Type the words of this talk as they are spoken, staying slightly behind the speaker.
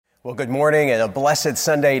Well, good morning and a blessed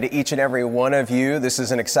Sunday to each and every one of you. This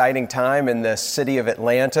is an exciting time in the city of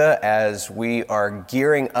Atlanta as we are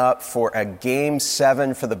gearing up for a Game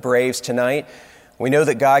 7 for the Braves tonight. We know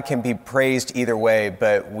that God can be praised either way,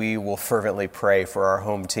 but we will fervently pray for our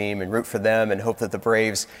home team and root for them and hope that the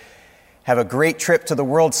Braves have a great trip to the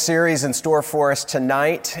World Series in store for us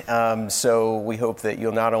tonight. So we hope that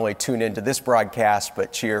you'll not only tune into this broadcast,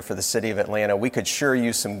 but cheer for the city of Atlanta. We could sure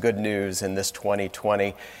use some good news in this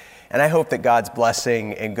 2020. And I hope that God's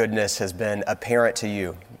blessing and goodness has been apparent to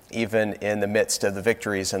you, even in the midst of the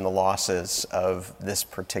victories and the losses of this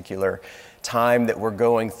particular time that we're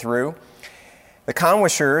going through. The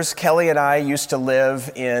Conwishers, Kelly and I used to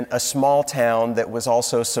live in a small town that was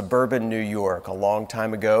also suburban New York a long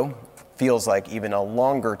time ago. Feels like even a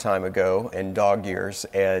longer time ago in dog years.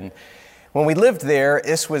 And when we lived there,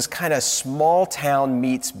 this was kind of small town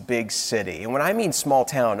meets big city. And when I mean small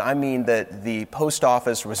town, I mean that the post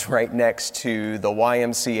office was right next to the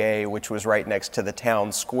YMCA, which was right next to the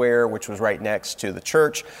town square, which was right next to the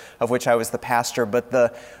church, of which I was the pastor. But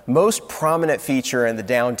the most prominent feature in the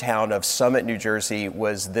downtown of Summit, New Jersey,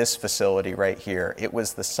 was this facility right here. It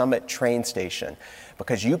was the Summit train station,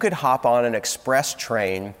 because you could hop on an express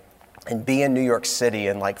train and be in New York City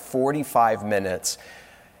in like 45 minutes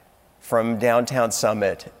from downtown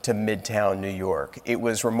Summit to Midtown New York. It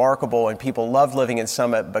was remarkable, and people loved living in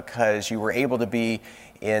Summit because you were able to be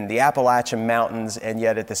in the Appalachian Mountains, and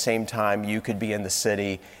yet at the same time you could be in the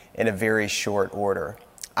city in a very short order.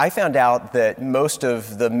 I found out that most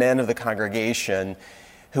of the men of the congregation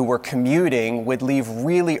who were commuting would leave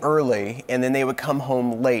really early and then they would come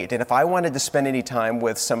home late. And if I wanted to spend any time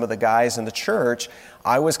with some of the guys in the church,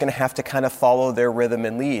 I was going to have to kind of follow their rhythm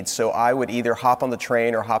and lead. So I would either hop on the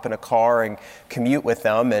train or hop in a car and commute with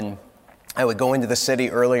them. And I would go into the city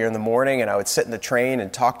earlier in the morning and I would sit in the train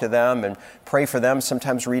and talk to them and pray for them,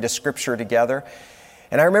 sometimes read a scripture together.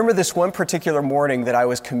 And I remember this one particular morning that I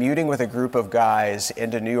was commuting with a group of guys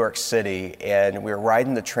into New York City, and we were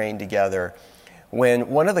riding the train together, when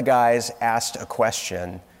one of the guys asked a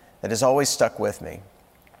question that has always stuck with me.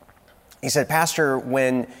 He said, "Pastor,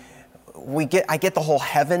 when I get the whole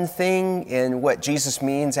heaven thing and what Jesus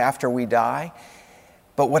means after we die,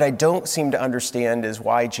 but what I don't seem to understand is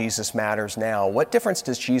why Jesus matters now. What difference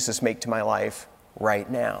does Jesus make to my life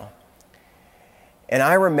right now?" And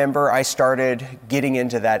I remember I started getting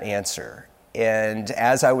into that answer. And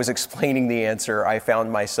as I was explaining the answer, I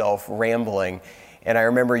found myself rambling. And I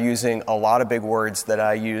remember using a lot of big words that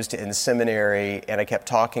I used in seminary, and I kept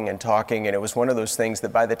talking, and it it was one of those things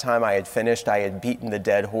that by the time I had finished, I had beaten the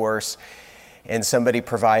dead horse, and somebody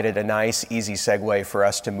provided a nice, easy segue for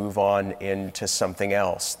us to move on into something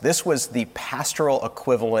else. This was the pastoral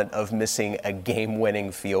equivalent of missing a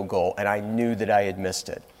game-winning field goal, and I knew that I had missed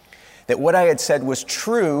it. That what I had said was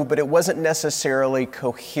true, but it wasn't necessarily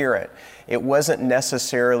coherent. It wasn't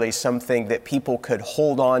necessarily something that people could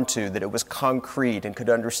hold on to, that it was concrete and could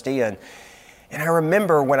understand. And I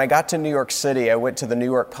remember when I got to New York City, I went to the New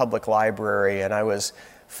York Public Library and I was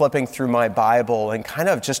flipping through my Bible and kind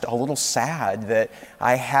of just a little sad that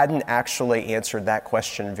I hadn't actually answered that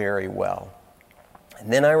question very well.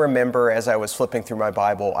 And then I remember as I was flipping through my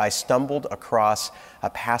Bible, I stumbled across a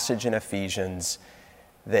passage in Ephesians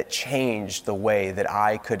that changed the way that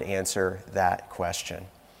I could answer that question.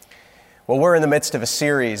 Well, we're in the midst of a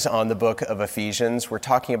series on the book of Ephesians. We're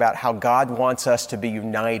talking about how God wants us to be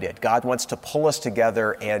united. God wants to pull us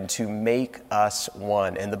together and to make us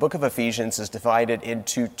one. And the book of Ephesians is divided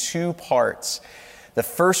into two parts. The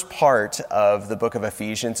first part of the book of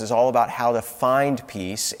Ephesians is all about how to find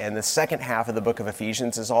peace, and the second half of the book of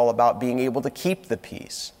Ephesians is all about being able to keep the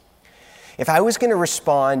peace. If I was going to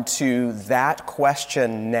respond to that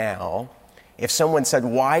question now, if someone said,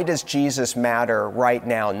 why does Jesus matter right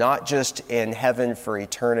now, not just in heaven for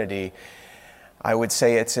eternity, I would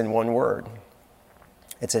say it's in one word.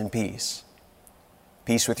 It's in peace.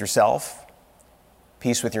 Peace with yourself,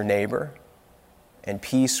 peace with your neighbor, and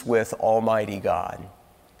peace with Almighty God.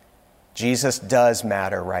 Jesus does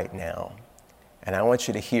matter right now. And I want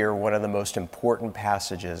you to hear one of the most important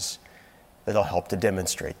passages that'll help to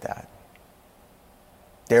demonstrate that.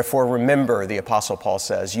 Therefore, remember, the Apostle Paul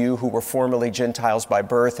says, you who were formerly Gentiles by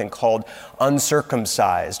birth and called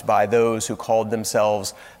uncircumcised by those who called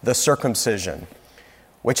themselves the circumcision,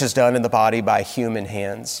 which is done in the body by human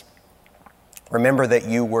hands. Remember that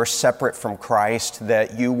you were separate from Christ,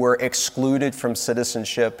 that you were excluded from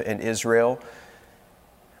citizenship in Israel.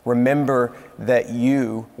 Remember that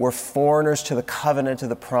you were foreigners to the covenant of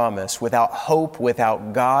the promise, without hope,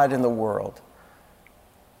 without God in the world.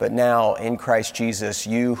 But now, in Christ Jesus,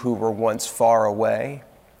 you who were once far away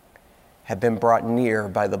have been brought near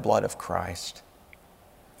by the blood of Christ.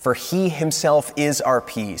 For he himself is our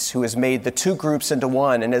peace, who has made the two groups into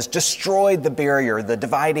one and has destroyed the barrier, the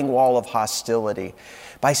dividing wall of hostility,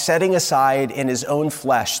 by setting aside in his own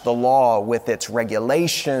flesh the law with its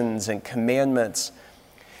regulations and commandments.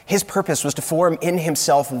 His purpose was to form in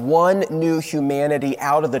himself one new humanity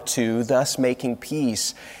out of the two, thus making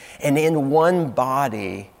peace, and in one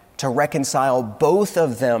body to reconcile both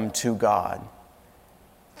of them to God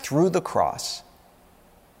through the cross,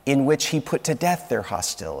 in which he put to death their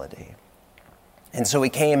hostility. And so he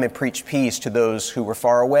came and preached peace to those who were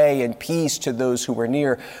far away and peace to those who were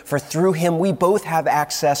near. For through him we both have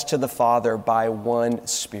access to the Father by one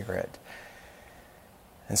Spirit.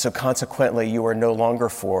 And so consequently, you are no longer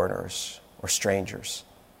foreigners or strangers,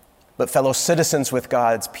 but fellow citizens with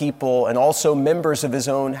God's people and also members of his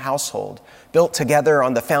own household, built together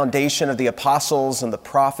on the foundation of the apostles and the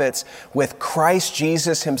prophets, with Christ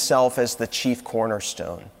Jesus himself as the chief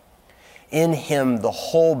cornerstone. In him, the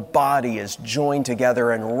whole body is joined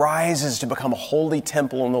together and rises to become a holy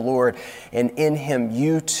temple in the Lord. And in him,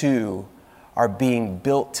 you too are being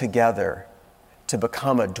built together to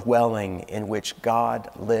become a dwelling in which God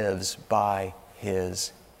lives by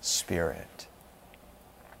his Spirit.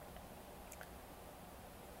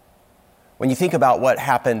 When you think about what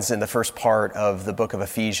happens in the first part of the book of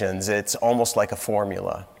Ephesians, it's almost like a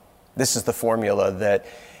formula. This is the formula that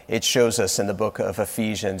it shows us in the book of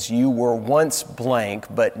Ephesians. You were once blank,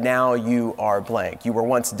 but now you are blank. You were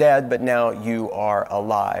once dead, but now you are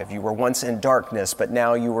alive. You were once in darkness, but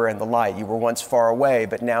now you are in the light. You were once far away,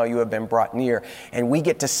 but now you have been brought near. And we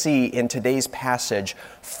get to see in today's passage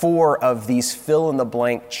 4 of these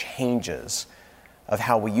fill-in-the-blank changes of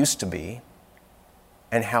how we used to be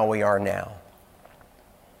and how we are now.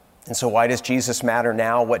 And so why does Jesus matter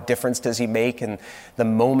now? What difference does he make in the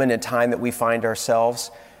moment in time that we find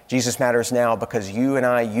ourselves? Jesus matters now because you and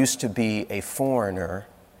I used to be a foreigner,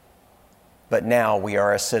 but now we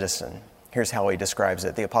are a citizen. Here's how he describes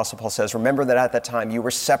it. The Apostle Paul says, remember that at that time you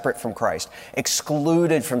were separate from Christ,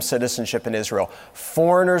 excluded from citizenship in Israel,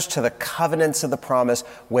 foreigners to the covenants of the promise,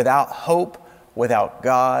 without hope, without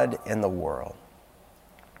God in the world.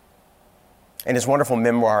 In his wonderful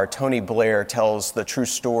memoir, Tony Blair tells the true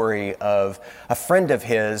story of a friend of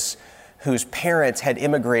his whose parents had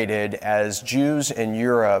immigrated as Jews in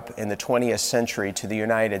Europe in the 20th century to the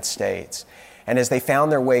United States. And as they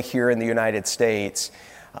found their way here in the United States,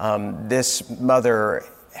 this mother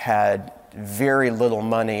had very little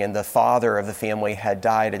money, and the father of the family had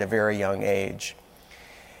died at a very young age.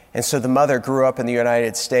 And so the mother grew up in the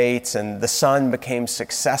United States, and the son became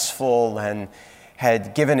successful and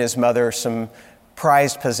had given his mother some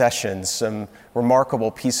prized possessions, some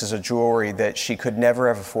remarkable pieces of jewelry that she could never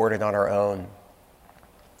have afforded on her own.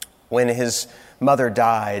 When his mother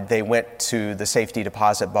died, they went to the safety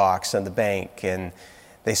deposit box in the bank, and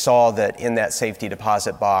they saw that in that safety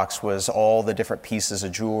deposit box was all the different pieces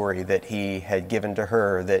of jewelry that he had given to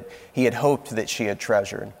her, that he had hoped that she had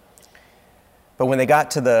treasured. But when they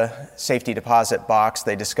got to the safety deposit box,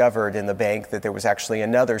 they discovered in the bank that there was actually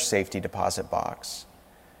another safety deposit box.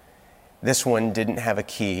 This one didn't have a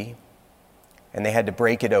key, and they had to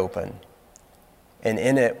break it open. And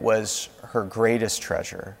in it was her greatest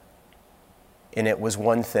treasure. And it was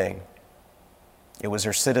one thing. It was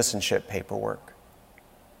her citizenship paperwork.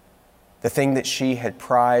 The thing that she had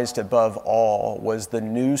prized above all was the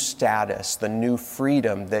new status, the new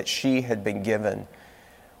freedom that she had been given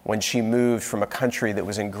when she moved from a country that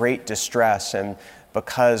was in great distress, and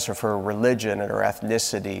because of her religion and her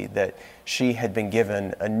ethnicity, that she had been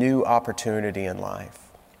given a new opportunity in life.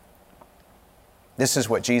 This is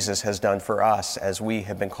what Jesus has done for us as we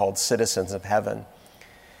have been called citizens of heaven.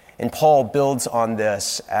 And Paul builds on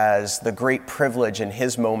this as the great privilege in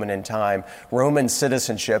his moment in time, Roman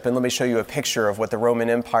citizenship. And let me show you a picture of what the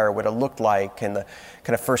Roman Empire would have looked like in the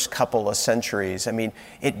kind of first couple of centuries. I mean,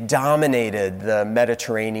 it dominated the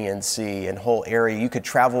Mediterranean Sea and whole area. You could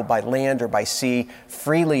travel by land or by sea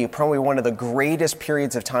freely, probably one of the greatest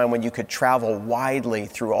periods of time when you could travel widely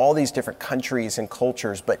through all these different countries and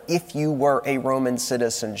cultures. But if you were a Roman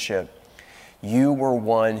citizenship, you were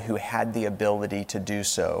one who had the ability to do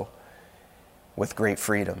so with great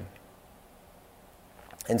freedom.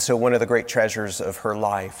 And so one of the great treasures of her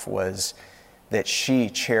life was that she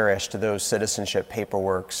cherished those citizenship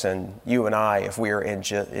paperworks. And you and I, if we are in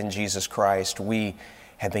Jesus Christ, we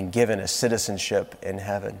have been given a citizenship in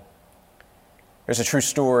heaven. There's a true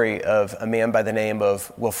story of a man by the name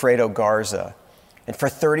of Wilfredo Garza. And for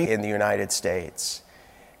 30 years in the United States,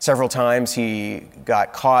 several times he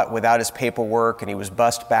got caught without his paperwork, and he was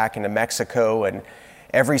bussed back into Mexico. And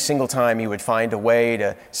Every single time he would find a way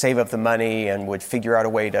to save up the money and would figure out a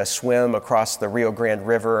way to swim across the Rio Grande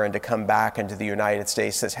River and to come back into the United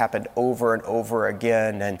States. This happened over and over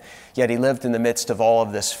again, and yet he lived in the midst of all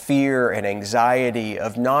of this fear and anxiety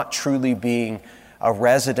of not truly being a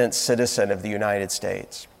resident citizen of the United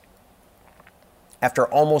States. After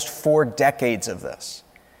almost 4 decades of this,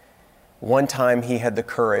 one time he had the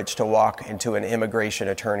courage to walk into an immigration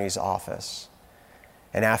attorney's office.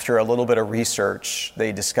 And after a little bit of research,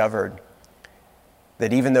 they discovered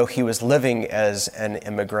that even though he was living as an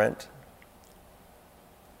immigrant,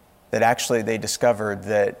 that actually they discovered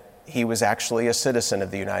that he was actually a citizen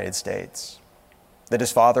of the United States, that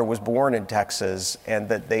his father was born in Texas, and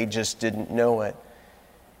that they just didn't know it.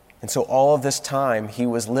 And so all of this time, he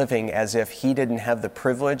was living as if he didn't have the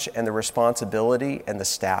privilege and the responsibility and the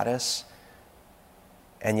status.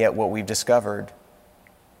 And yet what we've discovered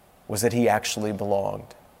was that he actually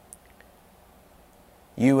belonged.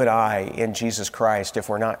 You and I, in Jesus Christ, if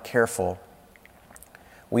we're not careful,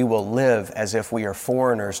 we will live as if we are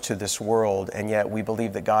foreigners to this world, and yet we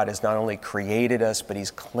believe that God has not only created us, but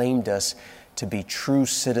he's claimed us to be true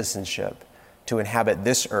citizenship, to inhabit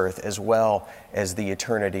this earth as well as the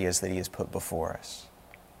eternity as that he has put before us.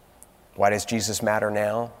 Why does Jesus matter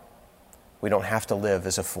now? We don't have to live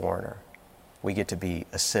as a foreigner. We get to be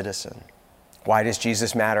a citizen. Why does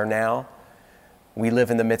Jesus matter now? We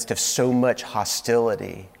live in the midst of so much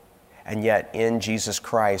hostility, and yet in Jesus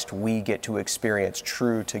Christ, we get to experience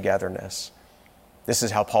true togetherness. This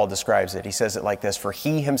is how Paul describes it. He says it like this: "For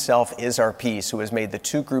he himself is our peace, who has made the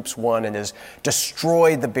two groups one and has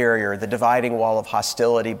destroyed the barrier, the dividing wall of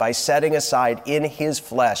hostility, by setting aside in his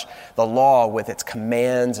flesh the law with its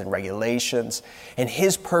commands and regulations. And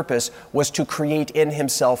his purpose was to create in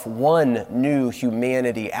himself one new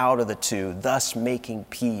humanity out of the two, thus making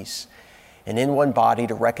peace, and in one body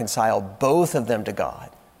to reconcile both of them to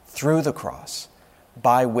God through the cross,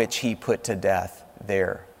 by which he put to death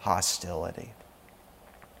their hostility."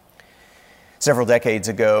 Several decades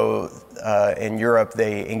ago in Europe,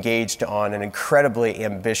 they engaged on an incredibly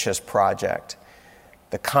ambitious project.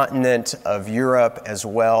 The continent of Europe, as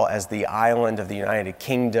well as the island of the United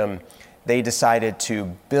Kingdom, they decided to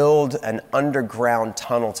build an underground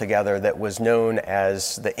tunnel together that was known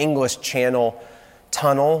as the English Channel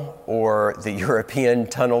Tunnel, or the European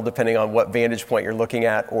Tunnel, depending on what vantage point you're looking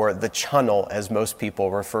at, or the Chunnel, as most people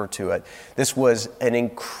refer to it. This was an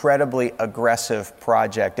incredibly aggressive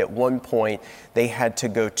project. At one point, they had to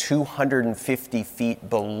go 250 feet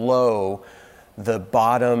below the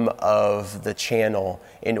bottom of the channel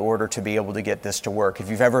in order to be able to get this to work. If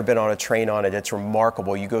you've ever been on a train on it, it's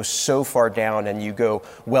remarkable. You go so far down and you go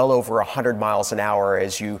well over 100 miles an hour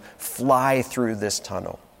as you fly through this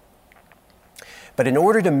tunnel. But in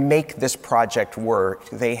order to make this project work,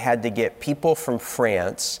 they had to get people from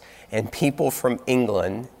France and people from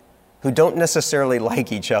England who don't necessarily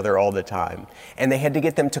like each other all the time. And they had to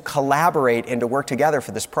get them to collaborate and to work together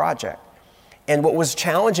for this project. And what was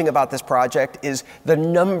challenging about this project is the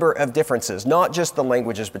number of differences, not just the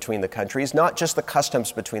languages between the countries, not just the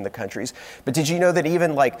customs between the countries, but did you know that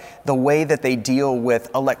even like the way that they deal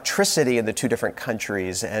with electricity in the two different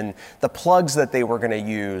countries and the plugs that they were going to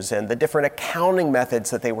use and the different accounting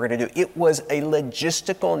methods that they were going to do, it was a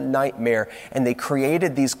logistical nightmare. And they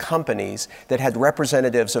created these companies that had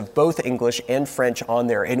representatives of both English and French on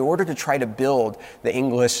there in order to try to build the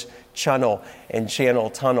English Channel and Channel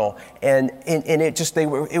Tunnel, and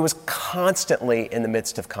it was constantly in the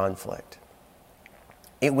midst of conflict.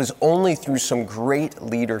 It was only through some great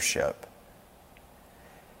leadership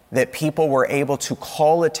that people were able to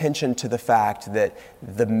call attention to the fact that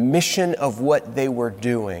the mission of what they were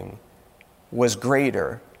doing was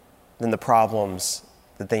greater than the problems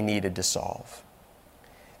that they needed to solve.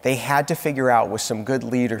 They had to figure out, with some good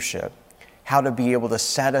leadership, how to be able to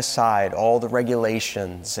set aside all the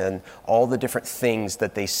regulations and all the different things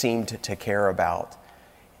that they seemed to care about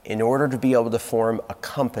in order to be able to form a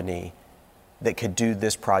company that could do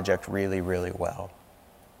this project really, really well.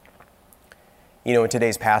 You know, in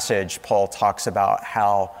today's passage, Paul talks about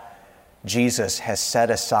how Jesus has set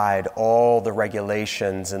aside all the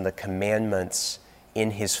regulations and the commandments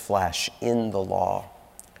in his flesh, in the law,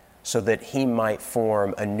 so that he might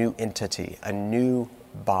form a new entity, a new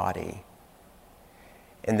body.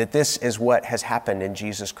 And that this is what has happened in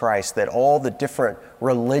Jesus Christ, that all the different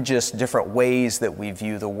different ways that we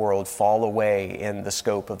view the world fall away in the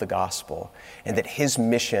scope of the gospel. And that his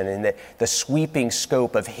mission and that the sweeping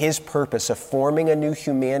scope of his purpose of forming a new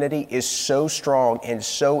humanity is so strong and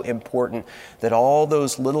so important that all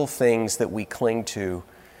those little things that we cling to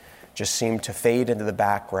just seem to fade into the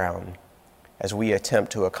background as we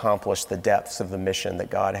attempt to accomplish the depths of the mission that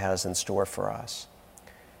God has in store for us.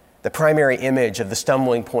 The primary image of the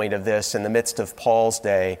stumbling point of this in the midst of Paul's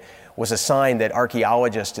day was a sign that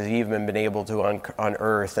archaeologists have even been able to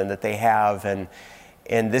unearth, and that they have, and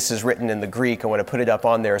this is written in the Greek. I want to put it up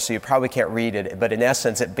on there so you probably can't read it, but in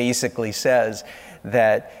essence it basically says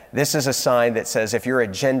that this is a sign that says if you're a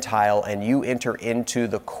Gentile and you enter into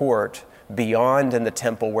the court beyond in the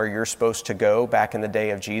temple where you're supposed to go back in the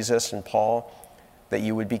day of Jesus and Paul, that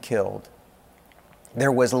you would be killed.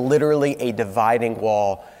 There was literally a dividing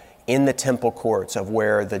wall in the temple courts of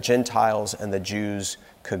where the Gentiles and the Jews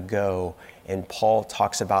could go. And Paul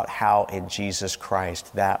talks about how in Jesus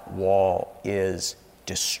Christ that wall is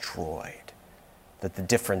destroyed, that the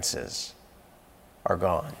differences are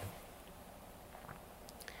gone.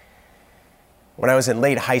 When I was in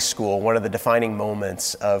late high school, one of the defining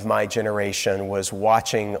moments of my generation was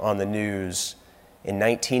watching on the news in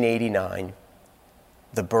 1989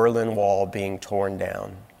 the Berlin Wall being torn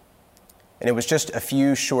down. And it was just a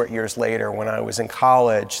few short years later when I was in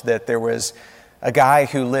college that there was a guy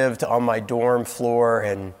who lived on my dorm floor,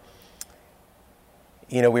 and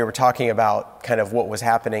we were talking about kind of what was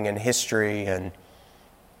happening in history and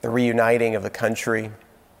the reuniting of the country.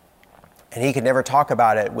 And he could never talk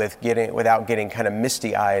about it without getting kind of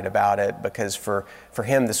misty-eyed about it, because for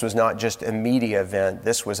him this was not just a media event.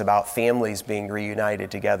 This was about families being reunited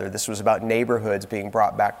together. This was about neighborhoods being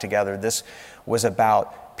brought back together. This was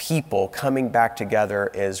about people coming back together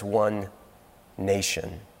as one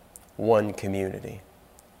nation, one community.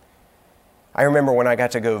 I remember when I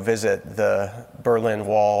got to go visit the Berlin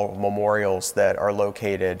Wall memorials that are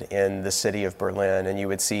located in the city of Berlin, and you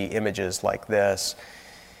would see images like this.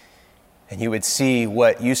 And you would see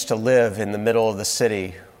what used to live in the middle of the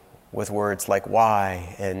city with words like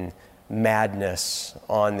 "why" and "madness"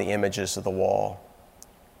 on the images of the wall,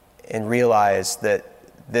 and realize that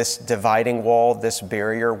this dividing wall, this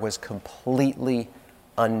barrier, was completely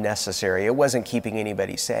unnecessary. It wasn't keeping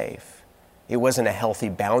anybody safe. It wasn't a healthy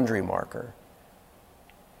boundary marker.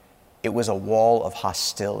 It was a wall of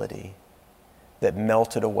hostility that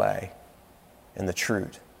melted away in the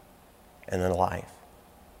truth and in life.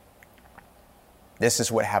 This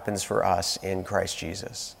is what happens for us in Christ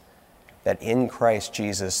Jesus. That in Christ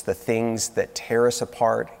Jesus, the things that tear us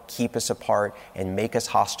apart, keep us apart, and make us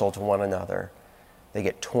hostile to one another, they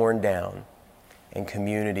get torn down and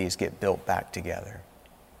communities get built back together.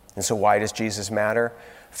 And so why does Jesus matter?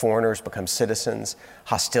 Foreigners become citizens,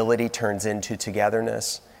 hostility turns into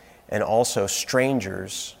togetherness, and also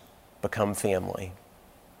strangers become family.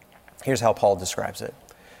 Here's how Paul describes it.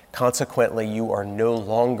 Consequently, you are no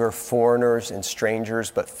longer foreigners and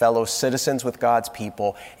strangers, but fellow citizens with God's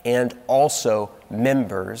people and also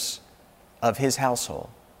members of his household.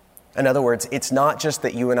 In other words, it's not just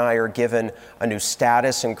that you and I are given a new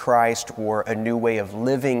status in Christ or a new way of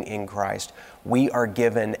living in Christ. We are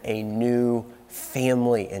given a new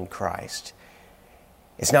family in Christ.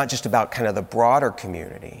 It's not just about kind of the broader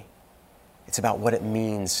community. It's about what it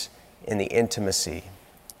means in the intimacy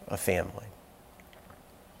of family.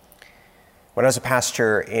 When I was a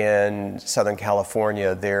pastor in Southern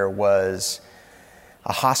California, there was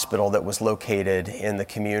a hospital that was located in the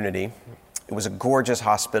community. It was a gorgeous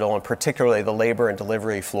hospital, and particularly the labor and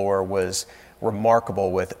delivery floor was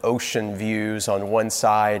remarkable, with ocean views on one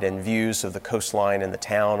side and views of the coastline and the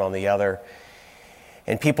town on the other.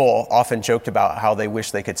 And people often joked about how they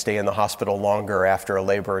wish they could stay in the hospital longer after a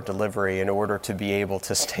labor and delivery in order to be able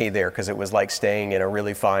to stay there, because it was like staying in a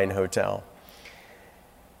really fine hotel.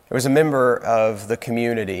 There was a member of the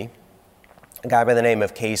community, a guy by the name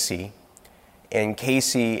of Casey, and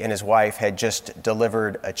Casey and his wife had just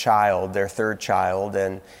delivered a child, their third child,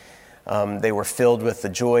 and they were filled with the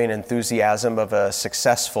joy and enthusiasm of a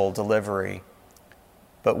successful delivery.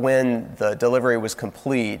 But when the delivery was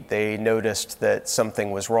complete, they noticed that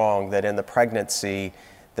something was wrong, that in the pregnancy,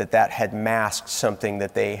 that had masked something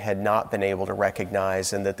that they had not been able to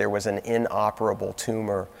recognize, and that there was an inoperable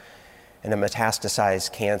tumor and a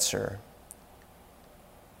metastasized cancer,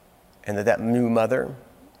 and that new mother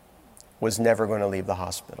was never going to leave the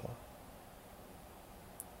hospital.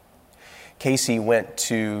 Casey went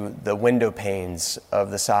to the window panes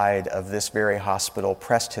of the side of this very hospital,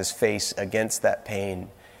 pressed his face against that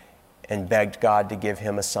pane, and begged God to give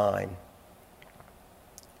him a sign.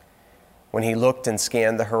 When he looked and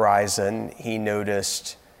scanned the horizon, he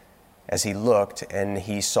noticed as he looked, and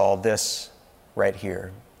he saw this right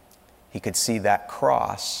here. He could see that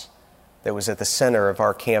cross that was at the center of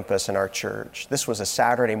our campus and our church. This was a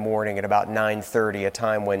Saturday morning at about 9:30, a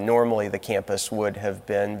time when normally the campus would have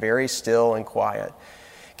been very still and quiet.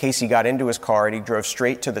 Casey got into his car and he drove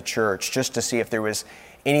straight to the church just to see if there was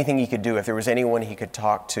anything he could do, if there was anyone he could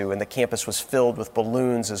talk to. And the campus was filled with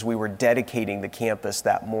balloons as we were dedicating the campus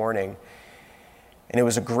that morning. And it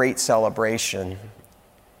was a great celebration.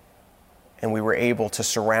 And we were able to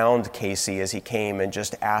surround Casey as he came and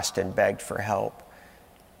just asked and begged for help.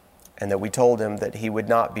 And that we told him that he would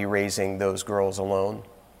not be raising those girls alone,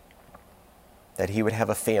 that he would have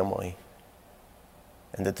a family,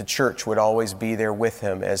 and that the church would always be there with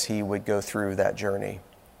him as he would go through that journey,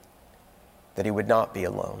 that he would not be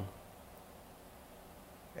alone.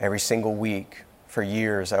 Every single week for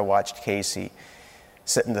years, I watched Casey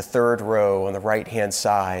sit in the third row on the right-hand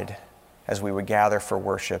side as we would gather for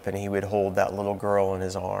worship, and he would hold that little girl in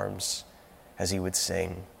his arms as he would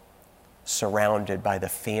sing, surrounded by the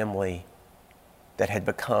family that had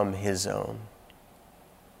become his own.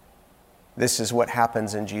 This is what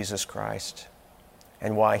happens in Jesus Christ,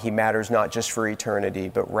 and why he matters not just for eternity,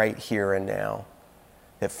 but right here and now.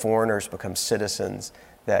 That foreigners become citizens,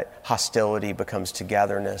 that hostility becomes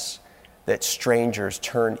togetherness, that strangers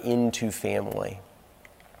turn into family.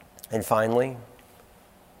 And finally,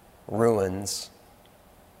 ruins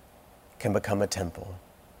can become a temple.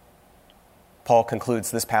 Paul concludes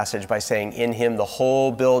this passage by saying, in him the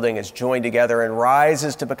whole building is joined together and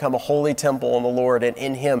rises to become a holy temple in the Lord. And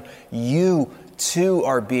in him you too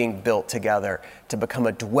are being built together to become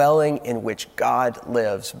a dwelling in which God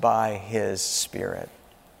lives by his Spirit.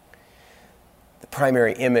 The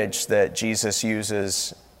primary image that Jesus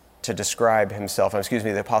uses to describe himself,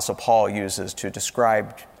 the Apostle Paul uses to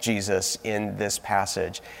describe Jesus in this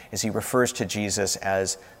passage is he refers to Jesus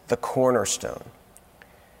as the cornerstone.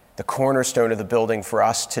 The cornerstone of the building for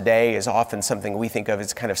us today is often something we think of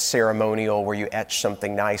as kind of ceremonial, where you etch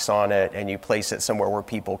something nice on it and you place it somewhere where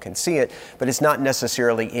people can see it, but it's not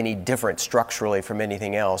necessarily any different structurally from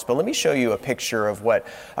anything else. But let me show you a picture of what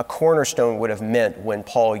a cornerstone would have meant when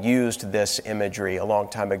Paul used this imagery a long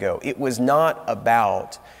time ago. It was not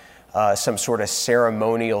about some sort of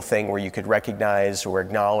ceremonial thing where you could recognize or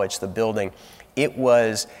acknowledge the building. It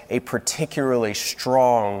was a particularly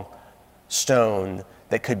strong stone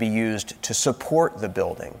that could be used to support the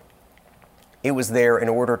building. It was there in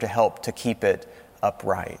order to help to keep it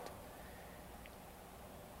upright.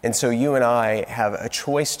 And so you and I have a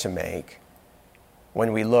choice to make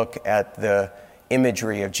when we look at the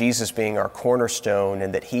imagery of Jesus being our cornerstone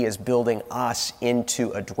and that he is building us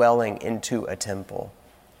into a dwelling, into a temple.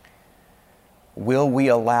 Will we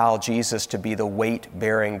allow Jesus to be the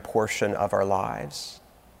weight-bearing portion of our lives?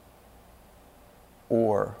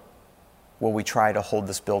 Or will we try to hold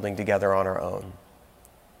this building together on our own?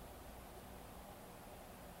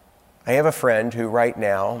 I have a friend who right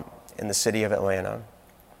now in the city of Atlanta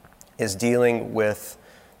is dealing with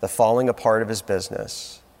the falling apart of his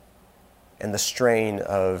business and the strain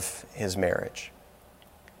of his marriage.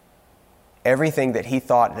 Everything that he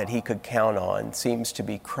thought that he could count on seems to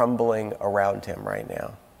be crumbling around him right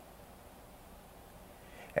now.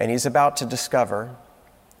 And he's about to discover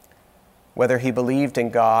whether he believed in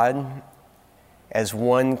God as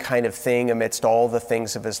one kind of thing amidst all the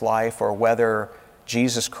things of his life, or whether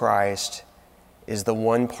Jesus Christ is the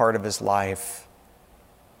one part of his life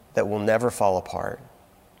that will never fall apart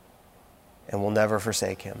and will never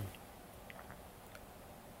forsake him.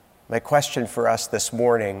 My question for us this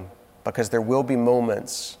morning, because there will be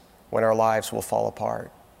moments when our lives will fall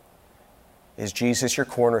apart, is Jesus your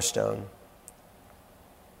cornerstone?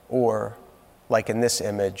 Or, like in this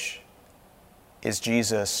image, is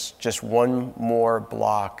Jesus just one more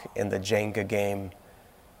block in the Jenga game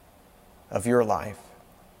of your life?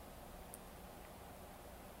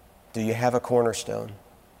 Do you have a cornerstone?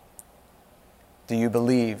 Do you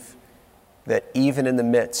believe that even in the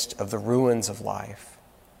midst of the ruins of life,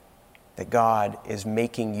 that God is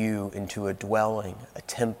making you into a dwelling, a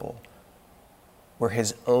temple, where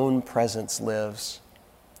his own presence lives?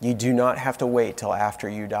 You do not have to wait till after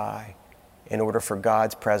you die in order for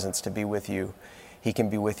God's presence to be with you. He can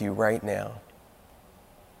be with you right now.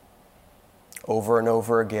 Over and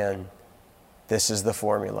over again, this is the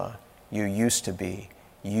formula. You used to be.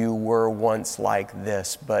 You were once like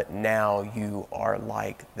this, but now you are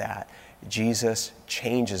like that. Jesus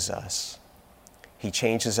changes us. He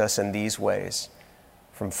changes us in these ways,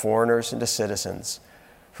 from foreigners into citizens,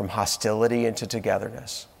 from hostility into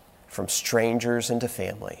togetherness, from strangers into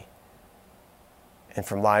family, and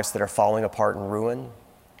from lives that are falling apart and ruin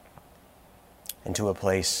into a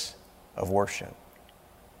place of worship.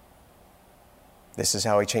 This is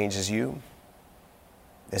how he changes you.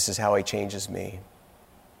 This is how he changes me.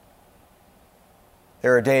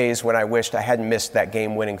 There are days when I wished I hadn't missed that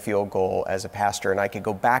game-winning field goal as a pastor, and I could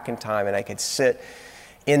go back in time and I could sit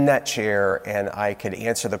in that chair and I could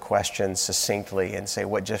answer the question succinctly and say,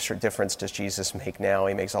 what difference does Jesus make now?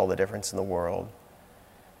 He makes all the difference in the world.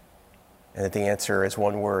 And that the answer is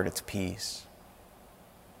one word, it's peace.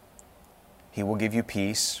 He will give you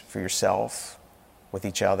peace for yourself, with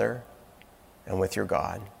each other, and with your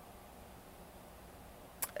God.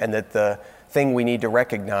 And that the thing we need to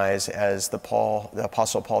recognize, as the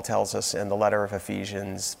Apostle Paul tells us in the letter of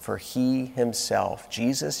Ephesians, for he himself,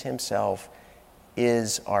 Jesus himself,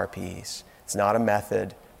 is our peace. It's not a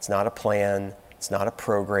method, it's not a plan, it's not a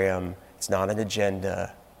program, it's not an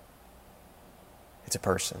agenda. It's a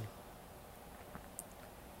person.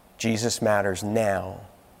 Jesus matters now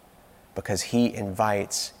because he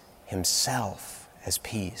invites himself as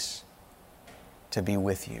peace to be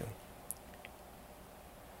with you.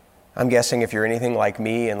 I'm guessing if you're anything like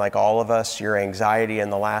me and like all of us, your anxiety in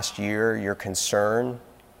the last year, your concern,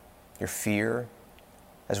 your fear,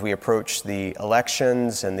 as we approach the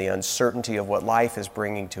elections and the uncertainty of what life is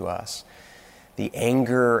bringing to us, the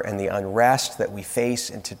anger and the unrest that we face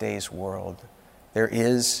in today's world, there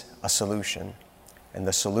is a solution. And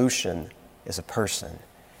the solution is a person.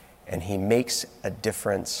 And he makes a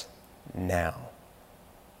difference now.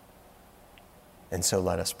 And so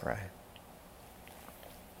let us pray.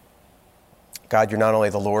 God, you're not only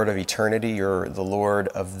the Lord of eternity, you're the Lord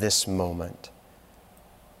of this moment.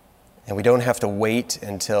 And we don't have to wait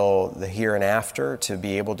until the here and after to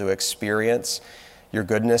be able to experience your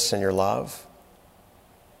goodness and your love.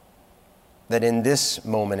 That in this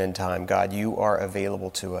moment in time, God, you are available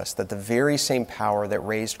to us. That the very same power that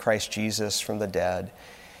raised Christ Jesus from the dead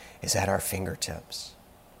is at our fingertips.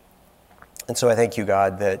 And so I thank you,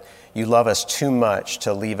 God, that you love us too much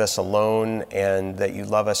to leave us alone, and that you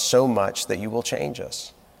love us so much that you will change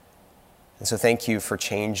us. And so thank you for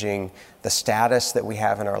changing the status that we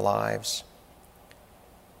have in our lives,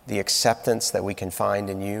 the acceptance that we can find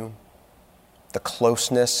in you, the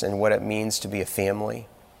closeness and what it means to be a family,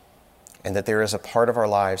 and that there is a part of our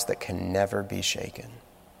lives that can never be shaken.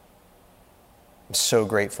 I'm so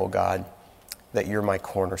grateful, God, that you're my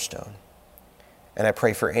cornerstone. And I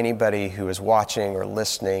pray for anybody who is watching or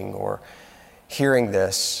listening or hearing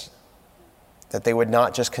this, that they would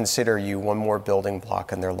not just consider you one more building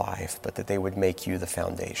block in their life, but that they would make you the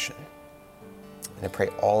foundation. And I pray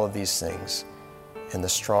all of these things in the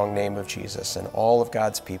strong name of Jesus, and all of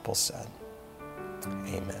God's people said,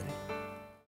 amen.